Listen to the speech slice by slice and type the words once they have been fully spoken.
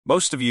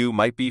Most of you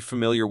might be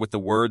familiar with the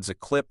words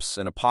eclipse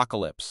and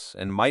apocalypse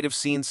and might have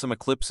seen some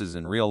eclipses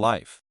in real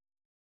life.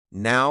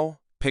 Now,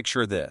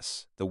 picture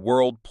this. The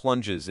world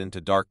plunges into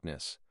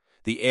darkness.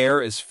 The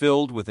air is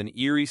filled with an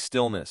eerie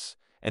stillness,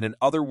 and an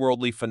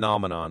otherworldly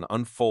phenomenon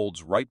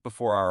unfolds right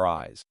before our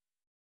eyes.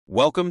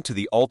 Welcome to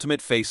the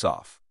ultimate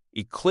face-off,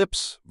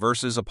 Eclipse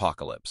versus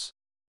Apocalypse.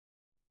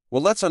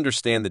 Well, let's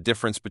understand the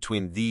difference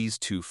between these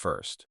two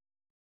first.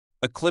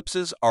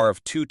 Eclipses are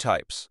of two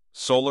types,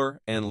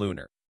 solar and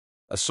lunar.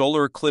 A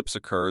solar eclipse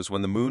occurs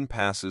when the moon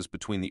passes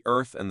between the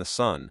Earth and the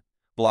Sun,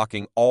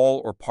 blocking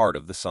all or part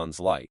of the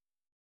Sun's light.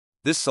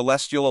 This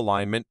celestial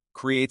alignment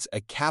creates a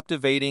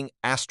captivating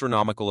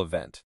astronomical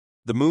event.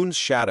 The moon's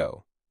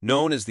shadow,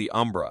 known as the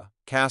umbra,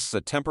 casts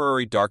a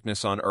temporary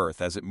darkness on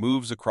Earth as it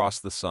moves across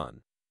the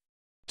Sun.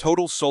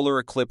 Total solar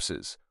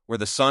eclipses, where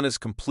the Sun is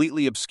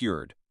completely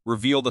obscured,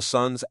 reveal the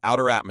Sun's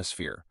outer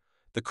atmosphere,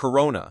 the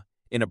corona,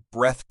 in a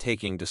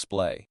breathtaking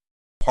display.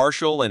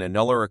 Partial and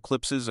annular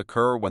eclipses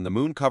occur when the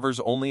moon covers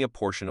only a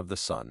portion of the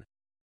Sun.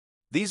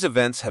 These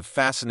events have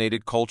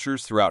fascinated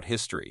cultures throughout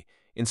history,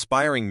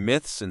 inspiring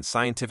myths and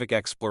scientific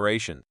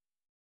exploration.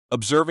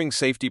 Observing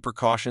safety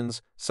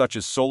precautions, such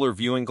as solar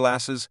viewing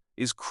glasses,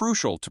 is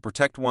crucial to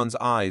protect one's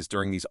eyes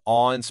during these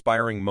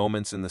awe-inspiring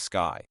moments in the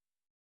sky.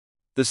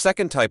 The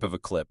second type of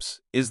eclipse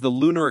is the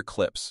lunar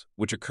eclipse,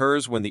 which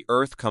occurs when the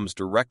Earth comes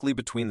directly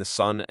between the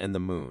Sun and the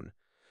Moon,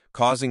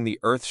 causing the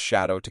Earth's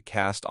shadow to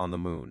cast on the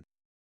Moon.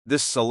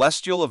 This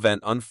celestial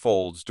event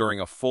unfolds during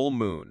a full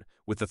moon,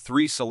 with the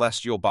three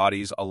celestial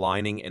bodies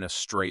aligning in a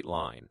straight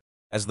line.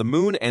 As the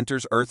moon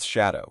enters Earth's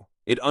shadow,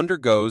 it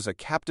undergoes a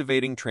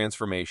captivating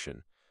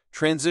transformation,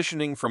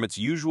 transitioning from its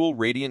usual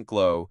radiant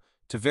glow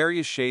to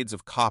various shades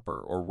of copper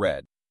or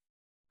red.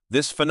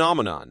 This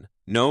phenomenon,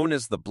 known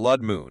as the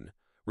blood moon,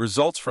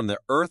 results from the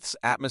Earth's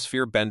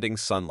atmosphere bending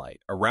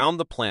sunlight around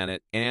the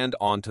planet and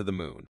onto the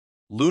moon.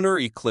 Lunar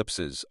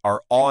eclipses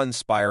are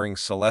awe-inspiring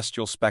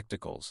celestial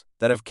spectacles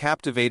that have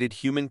captivated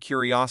human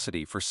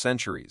curiosity for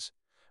centuries,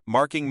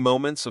 marking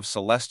moments of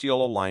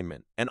celestial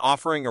alignment and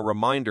offering a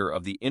reminder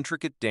of the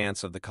intricate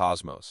dance of the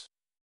cosmos.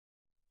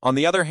 On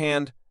the other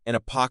hand, an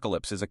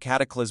apocalypse is a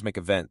cataclysmic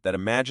event that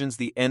imagines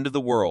the end of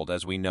the world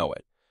as we know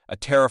it, a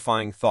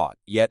terrifying thought,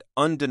 yet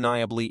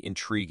undeniably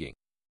intriguing.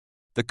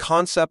 The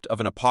concept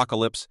of an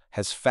apocalypse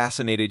has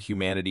fascinated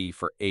humanity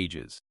for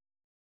ages.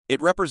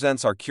 It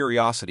represents our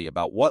curiosity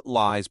about what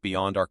lies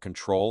beyond our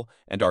control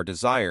and our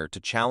desire to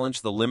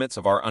challenge the limits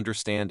of our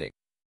understanding.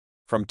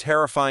 From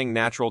terrifying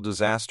natural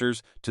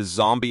disasters to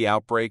zombie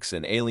outbreaks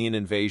and alien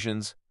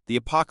invasions, the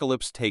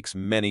apocalypse takes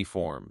many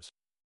forms.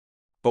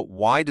 But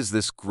why does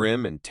this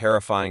grim and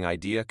terrifying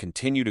idea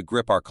continue to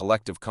grip our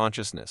collective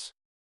consciousness?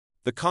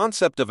 The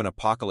concept of an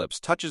apocalypse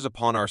touches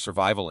upon our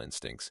survival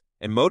instincts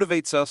and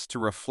motivates us to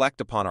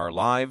reflect upon our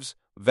lives,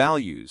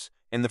 values,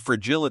 and the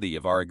fragility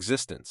of our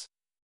existence.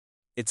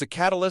 It's a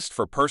catalyst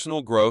for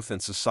personal growth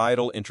and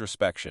societal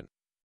introspection.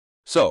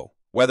 So,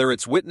 whether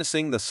it's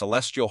witnessing the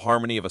celestial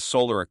harmony of a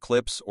solar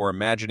eclipse or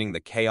imagining the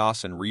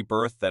chaos and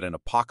rebirth that an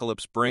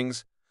apocalypse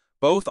brings,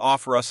 both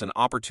offer us an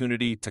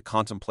opportunity to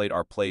contemplate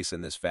our place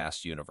in this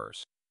vast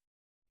universe.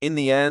 In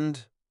the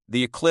end,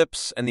 the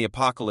eclipse and the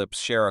apocalypse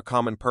share a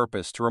common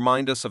purpose to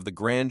remind us of the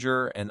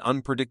grandeur and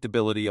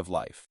unpredictability of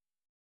life.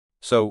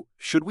 So,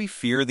 should we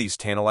fear these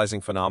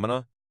tantalizing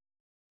phenomena?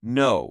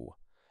 No.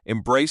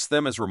 Embrace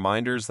them as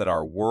reminders that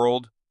our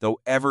world,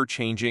 though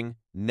ever-changing,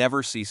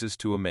 never ceases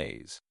to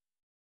amaze.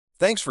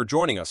 Thanks for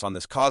joining us on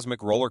this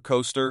cosmic roller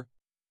coaster.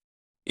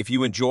 If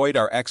you enjoyed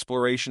our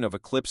exploration of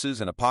eclipses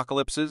and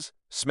apocalypses,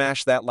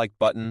 smash that like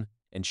button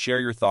and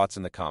share your thoughts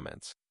in the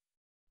comments.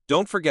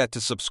 Don't forget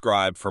to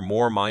subscribe for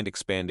more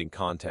mind-expanding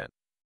content.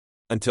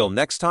 Until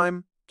next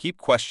time, keep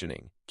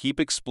questioning,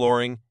 keep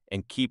exploring,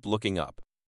 and keep looking up.